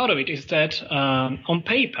interesting part of it is that on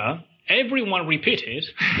paper, everyone repeated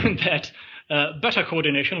that better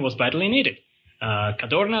coordination was badly needed.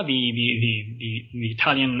 Cadorna, the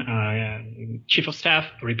Italian chief of staff,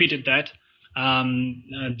 repeated that.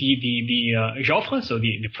 Joffre, so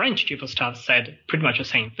the French chief of staff, said pretty much the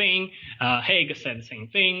same thing. Haig said the same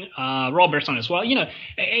thing. Robertson as well.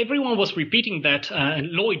 Everyone was repeating that.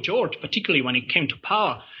 Lloyd George, particularly when it came to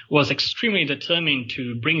power, was extremely determined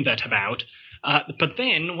to bring that about. But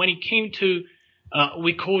then when it came to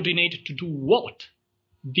we coordinated to do what?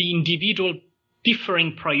 The individual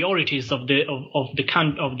differing priorities of the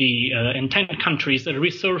intended countries that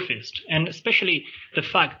resurfaced, and especially the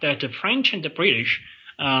fact that the French and the British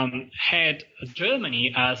had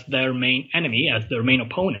Germany as their main enemy, as their main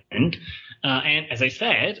opponent. And as I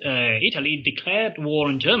said, Italy declared war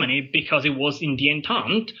on Germany because it was in the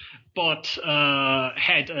Entente, but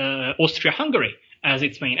had Austria-Hungary as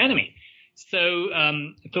its main enemy. So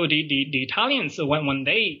the Italians, when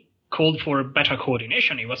they called for better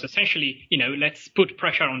coordination, it was essentially, let's put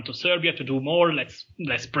pressure onto Serbia to do more.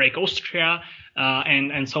 Let's break Austria.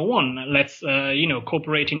 and so on. Let's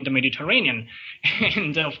cooperate in the Mediterranean.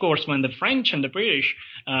 And of course, when the French and the British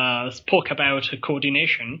spoke about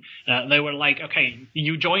coordination, they were like, okay,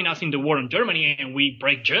 you join us in the war in Germany, and we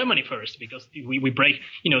break Germany first, because we break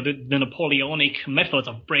the Napoleonic methods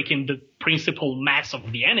of breaking the principal mass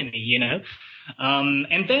of the enemy.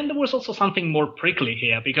 And then there was also something more prickly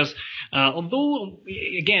here, because although,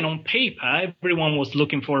 again, on paper, everyone was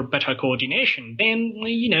looking for better coordination, then,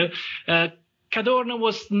 Cadorna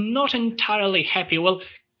was not entirely happy. Well,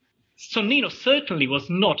 Sonnino certainly was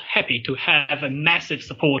not happy to have a massive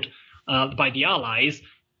support by the Allies,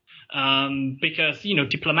 because,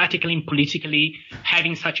 diplomatically and politically,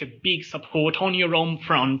 having such a big support on your own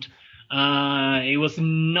front, it was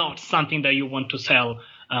not something that you want to sell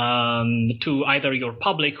to either your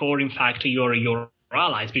public or, in fact, your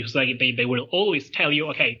allies, because they will always tell you,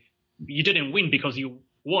 okay, you didn't win because you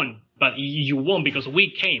won, but you won because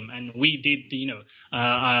we came and we did,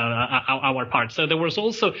 our part. So there was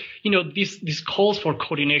also, these calls for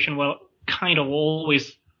coordination were kind of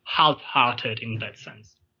always half-hearted in that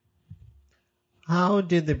sense. How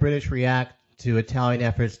did the British react to Italian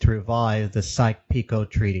efforts to revise the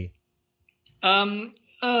Sykes-Picot Treaty? Again,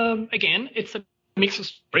 it's a mixed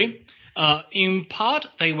story. In part,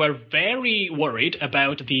 they were very worried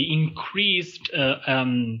about the increased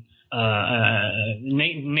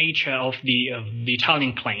nature of the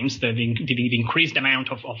Italian claims, the increased amount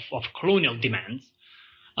of colonial demands.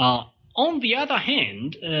 On the other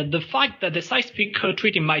hand, the fact that the Sykes-Picot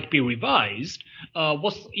Treaty might be revised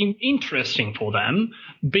was interesting for them,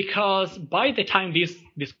 because by the time these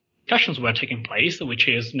discussions were taking place, which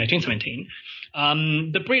is 1917,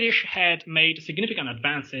 the British had made significant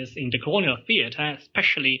advances in the colonial theater,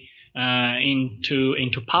 especially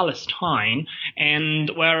into Palestine, and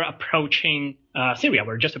were approaching Syria.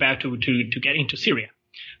 We're just about to get into Syria.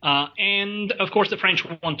 And of course, the French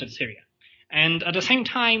wanted Syria. And at the same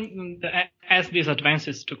time, as these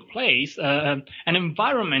advances took place, an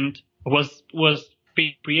environment was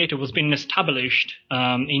being created, was being established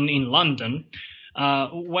in London,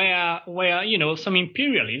 where some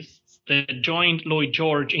imperialists that joined Lloyd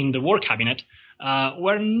George in the War Cabinet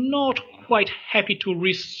were not quite happy to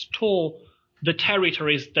restore the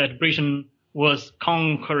territories that Britain was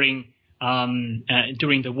conquering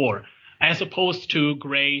during the war, as opposed to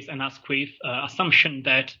Gray's and Asquith's assumption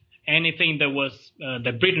that anything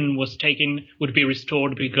that Britain was taking would be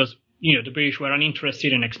restored because the British were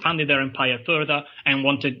uninterested in expanding their empire further and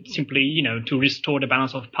wanted simply to restore the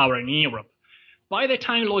balance of power in Europe. By the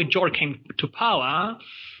time Lloyd George came to power,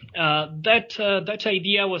 that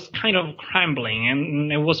idea was kind of crumbling,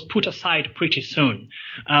 and it was put aside pretty soon.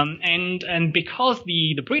 And because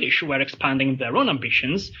the British were expanding their own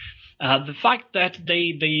ambitions, the fact that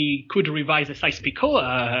they could revise the Sykes-Picot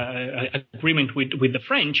agreement with the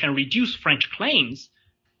French and reduce French claims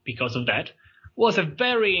because of that was a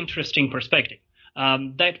very interesting perspective.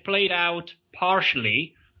 That played out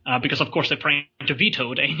partially because, of course, the French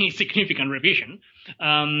vetoed any significant revision.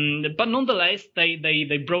 But nonetheless, they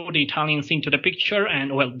brought the Italians into the picture,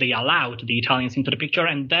 and, well, they allowed the Italians into the picture,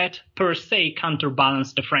 and that per se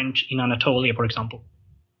counterbalanced the French in Anatolia, for example.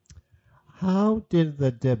 How did the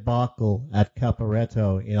debacle at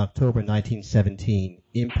Caporetto in October 1917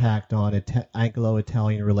 impact on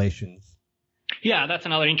Anglo-Italian relations? Yeah, that's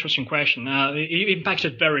another interesting question. It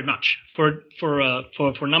impacted very much for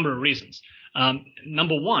a number of reasons.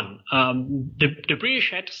 Number one, the British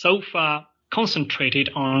had so far concentrated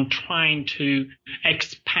on trying to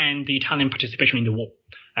expand the Italian participation in the war.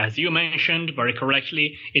 As you mentioned very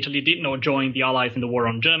correctly, Italy did not join the Allies in the war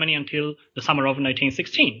on Germany until the summer of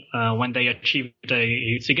 1916, when they achieved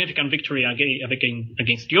a significant victory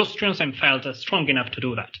against the Austrians and felt strong enough to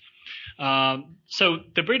do that. So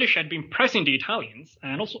the British had been pressing the Italians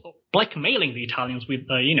and also blackmailing the Italians with,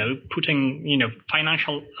 putting,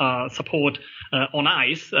 financial support on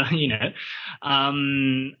ice,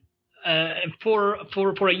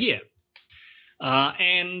 for a year.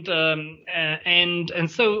 And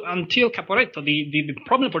so until Caporetto, the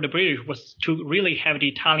problem for the British was to really have the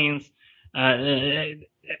Italians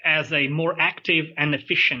as a more active and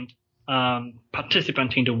efficient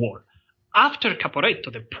participant in the war. After Caporetto,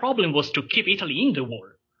 the problem was to keep Italy in the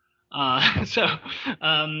war. So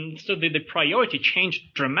the priority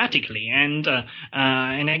changed dramatically, and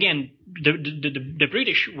again, the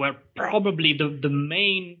British were probably the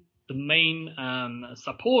main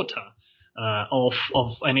supporter of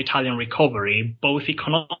an Italian recovery, both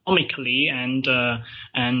economically and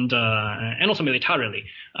also militarily.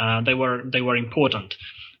 They were important,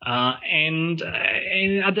 and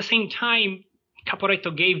at the same time, Caporetto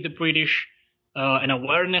gave the British an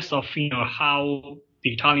awareness of how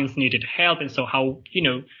the Italians needed help, and so how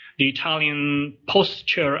the Italian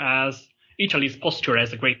posture as Italy's posture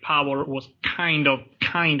as a great power was kind of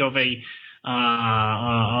a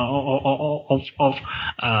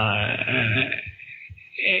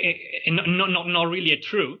not really a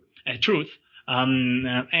truth,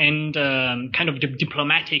 and kind of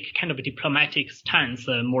diplomatic stance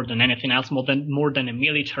more than anything else, more than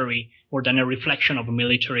a reflection of a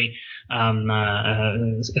military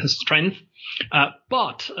strength.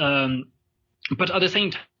 But at the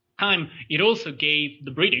same time, it also gave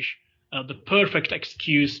the British the perfect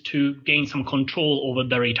excuse to gain some control over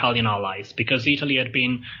their Italian allies, because Italy had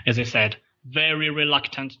been, as I said, very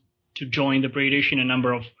reluctant to join the British in a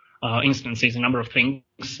number of instances, a number of things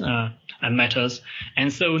and matters.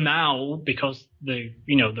 And so now, because the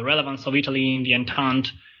relevance of Italy in the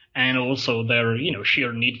Entente and also their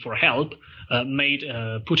sheer need for help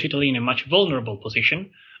put Italy in a much vulnerable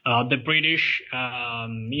position. The British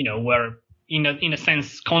were in a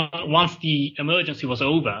sense once the emergency was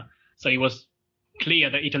over, so it was clear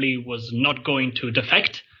that Italy was not going to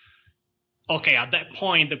defect. Okay, at that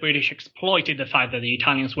point, the British exploited the fact that the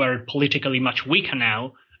Italians were politically much weaker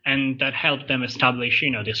now, and that helped them establish,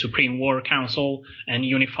 the Supreme War Council and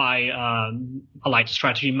unify Allied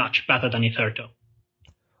strategy much better than hitherto.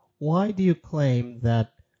 Why do you claim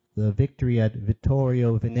that the victory at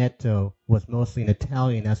Vittorio Veneto was mostly an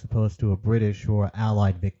Italian as opposed to a British or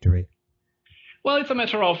Allied victory? Well, it's a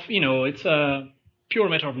matter of, it's a pure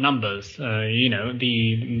matter of numbers. By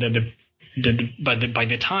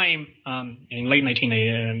the time in late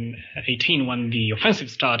 1918 when the offensive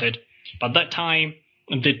started, by that time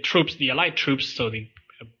the Allied troops, so the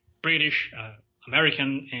British,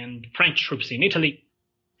 American, and French troops in Italy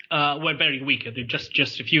were very weak. They're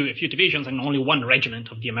just a few divisions and only one regiment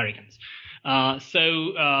of the Americans.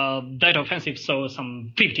 So that offensive saw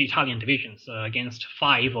some 50 Italian divisions against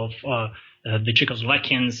 5 of the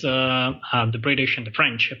Czechoslovakians, the British, and the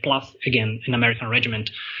French, plus, again, an American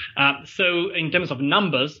regiment. So in terms of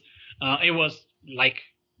numbers, it was like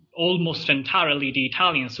almost entirely the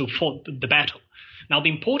Italians who fought the battle. Now, the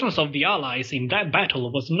importance of the Allies in that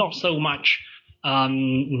battle was not so much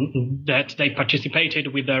that they participated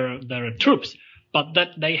with their troops, but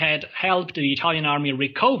that they had helped the Italian army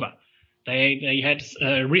recover. They had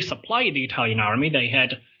resupplied the Italian army. They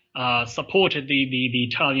had supported the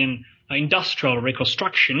Italian industrial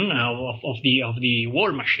reconstruction of the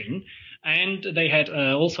war machine, and they had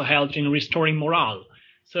also helped in restoring morale.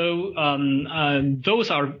 So those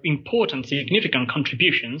are important, significant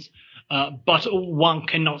contributions, but one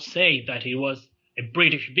cannot say that it was a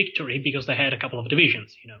British victory because they had a couple of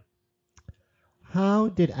divisions, How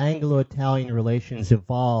did Anglo-Italian relations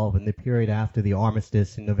evolve in the period after the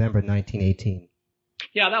armistice in November 1918?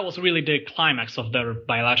 Yeah, that was really the climax of their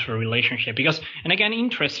bilateral relationship because, and again,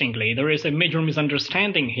 interestingly, there is a major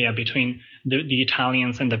misunderstanding here between the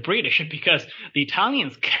Italians and the British because the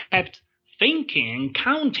Italians kept thinking and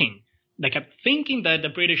counting. They kept thinking that the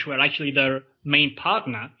British were actually their main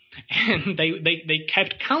partner, and they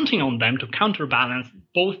kept counting on them to counterbalance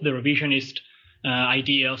both the revisionist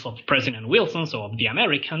ideas of President Wilson, so of the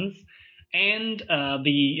Americans, and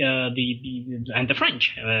the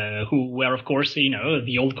French, who were, of course,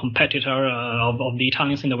 the old competitor of the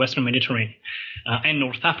Italians in the Western Mediterranean and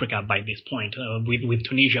North Africa by this point, with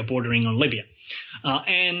Tunisia bordering on Libya.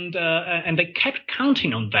 And they kept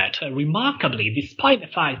counting on that remarkably, despite the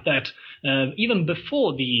fact that even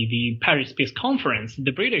before the Paris Peace Conference,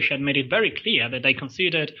 the British had made it very clear that they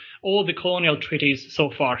considered all the colonial treaties so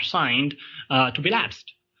far signed to be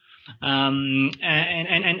lapsed. And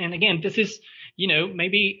again, this is,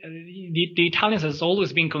 maybe the Italians has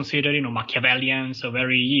always been considered, Machiavellian, so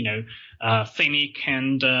very, cynic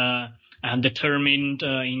and determined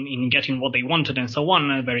in getting what they wanted and so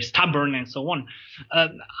on, very stubborn and so on.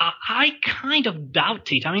 I kind of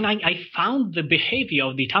doubt it. I mean, I found the behavior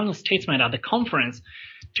of the Italian statesmen at the conference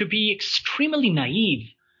to be extremely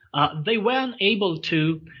naive. They weren't able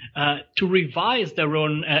to revise their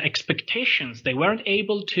own expectations. They weren't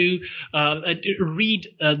able to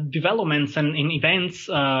read developments and events,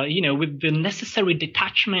 with the necessary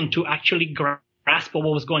detachment to actually grasp what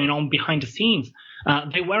was going on behind the scenes.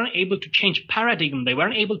 They weren't able to change paradigm. They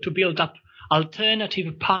weren't able to build up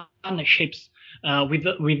alternative partnerships with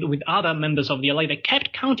other members of the Allies. They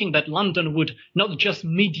kept counting that London would not just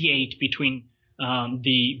mediate between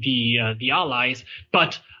the Allies,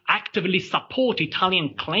 but actively support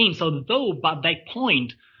Italian claims, although by that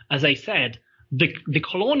point, as I said, the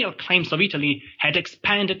colonial claims of Italy had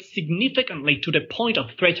expanded significantly to the point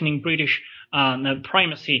of threatening British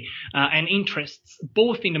primacy and interests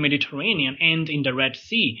both in the Mediterranean and in the Red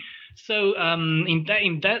Sea. So in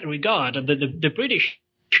that regard, the British,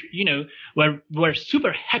 were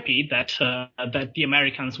super happy that the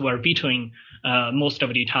Americans were vetoing most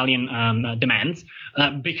of the Italian demands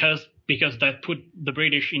because that put the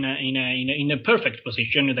British in a perfect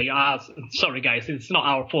position. They asked, sorry guys, it's not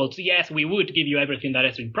our fault. Yes, we would give you everything that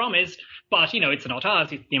has been promised, but it's not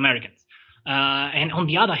us, it's the Americans. And on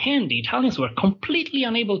the other hand, the Italians were completely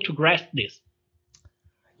unable to grasp this.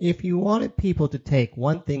 If you wanted people to take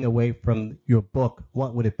one thing away from your book,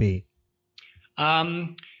 what would it be?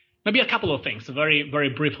 Maybe a couple of things, very, very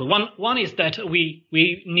briefly. One is that we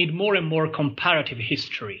need more and more comparative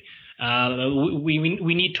history. We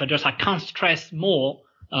need to address, I can't stress more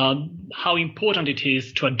how important it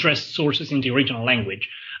is to address sources in the original language.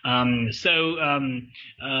 So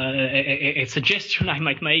a suggestion I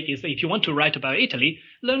might make is that if you want to write about Italy,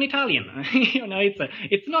 learn Italian.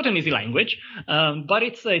 It's not an easy language, but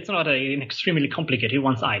it's not an extremely complicated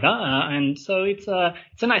one either. And so it's a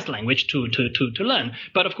nice language to learn.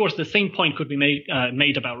 But of course, the same point could be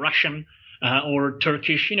made about Russian or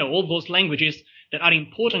Turkish. all those languages that are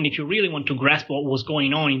important if you really want to grasp what was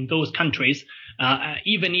going on in those countries,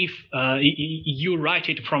 even if you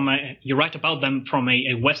write about them from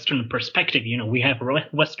a Western perspective. We have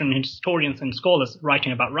Western historians and scholars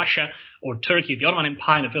writing about Russia or Turkey, the Ottoman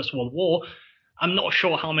Empire, the First World War. I'm not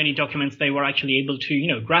sure how many documents they were actually able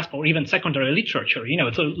to, grasp, or even secondary literature.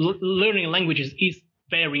 So learning languages is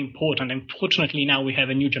very important, and fortunately now we have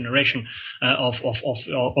a new generation of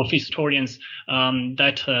historians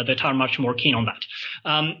that are much more keen on that.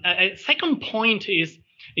 A second point is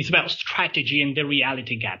about strategy and the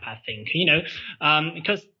reality gap, I think,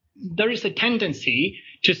 because there is a tendency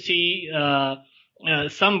to see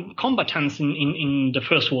some combatants in the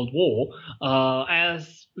First World War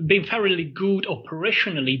as being fairly good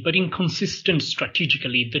operationally, but inconsistent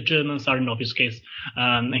strategically. The Germans are in obvious case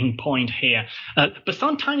in point here. But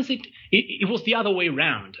sometimes it was the other way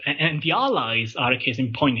around, and the Allies are a case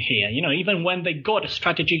in point here. Even when they got a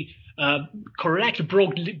strategy correct,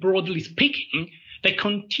 broadly speaking, they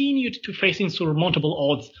continued to face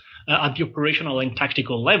insurmountable odds at the operational and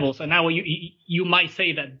tactical levels. And now you might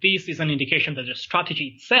say that this is an indication that the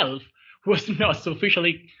strategy itself was not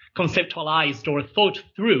sufficiently conceptualized or thought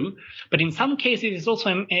through, but in some cases it is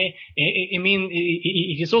also it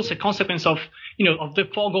is also a consequence of of the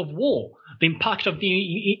fog of war, the impact of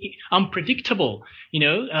the unpredictable.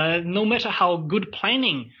 No matter how good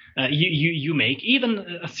planning you make,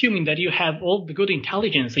 even assuming that you have all the good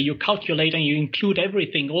intelligence, that you calculate and you include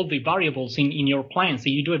everything, all the variables in your plan, so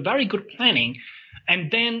you do a very good planning,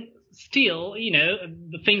 and then still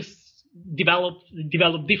the things develop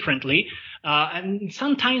differently, and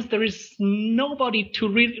sometimes there is nobody to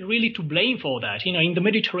really to blame for that. In the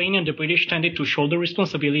Mediterranean, the British tended to shoulder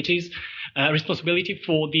responsibility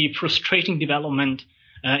for the frustrating development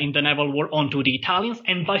in the naval war onto the Italians,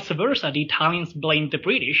 and vice versa. The Italians blamed the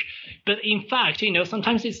British, but in fact,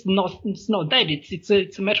 sometimes it's not that.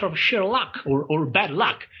 It's a matter of sheer luck or bad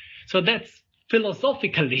luck. So that's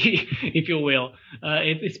philosophically, if you will,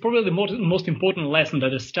 it's probably the most important lesson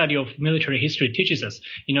that the study of military history teaches us.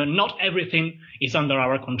 Not everything is under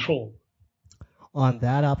our control. On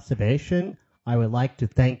that observation, I would like to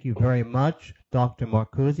thank you very much, Dr.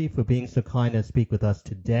 Marcuzzi, for being so kind to speak with us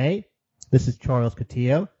today. This is Charles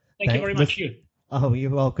Coutinho. Thank you very much, you. Oh,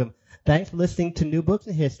 you're welcome. Thanks for listening to New Books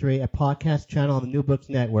in History, a podcast channel on the New Books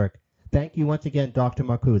Network. Thank you once again, Dr.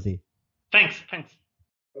 Marcuzzi. Thanks.